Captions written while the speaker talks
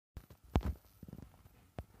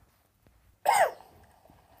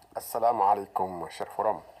Assalamu alaikum, cher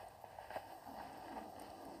forum.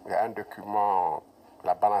 Il y a un document,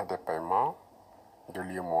 la balance de paiement de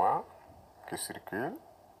l'UEMOA qui circule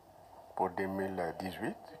pour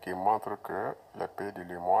 2018 qui montre que les pays de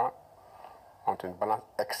l'UEMOA ont une balance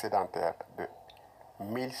excédentaire de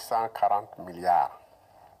 1140 milliards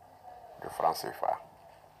de francs CFA.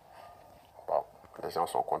 Bon, les gens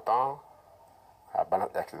sont contents, la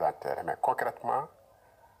balance excédentaire, mais concrètement,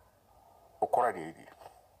 au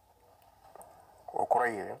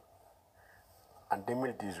Croyé, en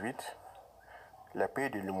 2018, les pays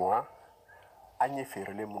de l'UEMOA ont fait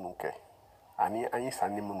les mounouké, ont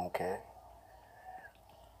sani mounouké,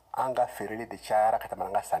 ont fait les chara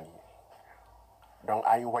katamanga sani. Donc,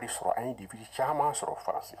 ont wari sur un divisé chama sur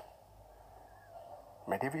français.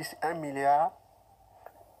 Mais divisé 1 milliard,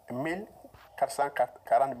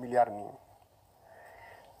 1440 milliards ni,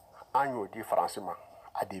 ont dit franchement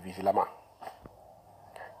à diviser la main.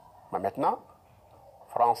 Mais maintenant,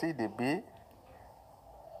 Français de B,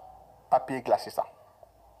 papier glacé ça.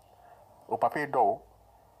 Au papier d'eau,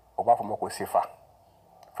 on va faire mon CFA,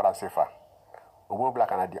 franc CFA. Au bout de la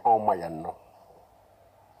Canadien, en moyen non.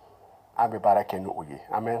 On va barrer que nous ouïe,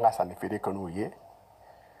 on va s'en faire que nous ouïe,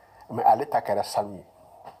 mais à l'état qu'elle a salué.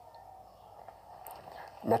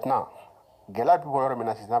 Maintenant, Gela bi boyo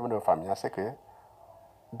remena si na famille, c'est que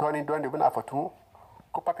doni de bena fatu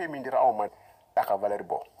ko papier mindira au man aka valeur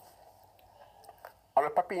bo. Alors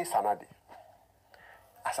le papier sanadi.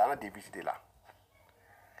 Asana de visiter là.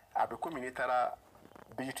 Avec comme tara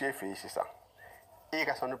budget fait c'est ça. Et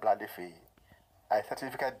ka sonu blade fait un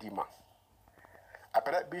certificat d'IMA.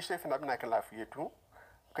 Après budget fait na bina kala fiye tout.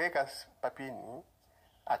 Quand ka papier ni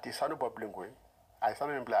ati sanu boblengo ay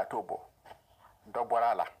sanu mbla tobo.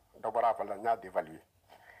 Dobora la, dobora vala nya d'évaluer.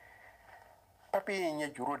 Papier ni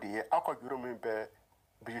juro de ako juro membe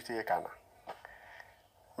budget kana.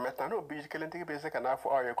 Maintenant, nous obligés que l'intégrer kana fo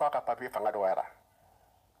ay ko ka papier fanga do wara.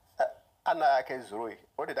 Ana ke zuroi,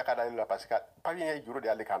 o de dakada la parce que papier ni juro de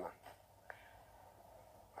alikana.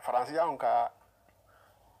 Français on ka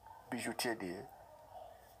bijoutier de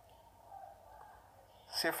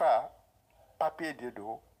CFA papier de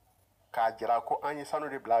do ka jira ko anyi sanu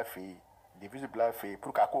de bla fi, devise bla fi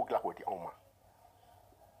pour ka ko gla ko di on.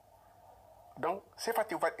 Donc, CFA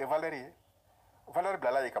tu va évaluer valeur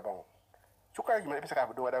bla la yekabon. Tu crois que je me dis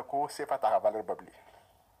que c'est pas ta valeur babli.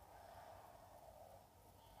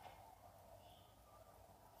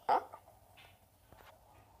 Hein?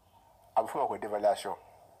 Il faut une dévaluation.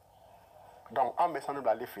 Donc, en mettant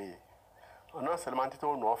dans les faits, on a seulement dit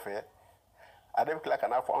qu'on a fait, avec la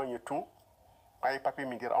canard pour un tout, quand il papier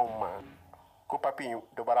me dire en main, que papier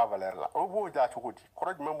de barra valeur là. On vous a tout dit,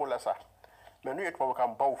 correctement, bon là ça. Mais nous, il faut qu'on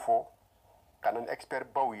baou fort, quand un expert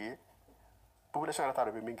baouye, population à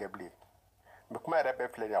de mingabli. Mais comment elle est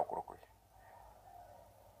fleur à croquer?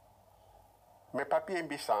 Mais papier est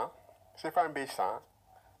bissant, c'est pas un bissant,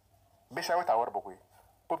 bissant est à warbo.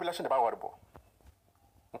 Population de pas warbo.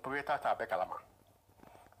 On peut être à bec à la main.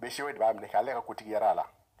 Bissant est de bas, mais à l'air à côté de la.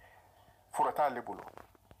 Fourata le boulot.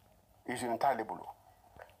 Ils ont un le boulot.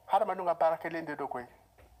 Haramanunga barakele de dokwe.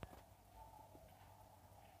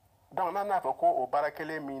 Donc, on a au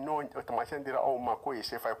barakele mino automatiquement dira au mako et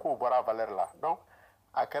c'est fait qu'on boira valeur là. Donc,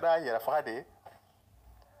 à Kera, il y a la frade.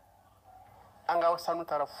 Anga sanu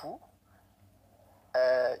tarafu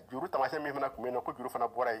juru tamashe mi fana kumena ko juru fana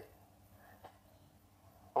boray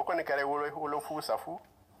o ko ne kare wolo fu safu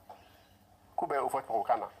ku be o fot ko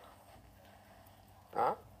kana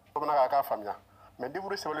hein ko na ka famia mais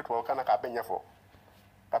divuru se wole to kana ka benya fo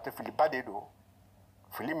parce que fili bade do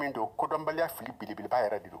fili mindo ko dombalia fili bilibili ba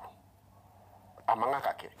yara dido amanga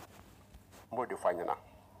kake mbo de fanyana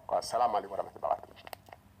ko assalamu alaikum warahmatullahi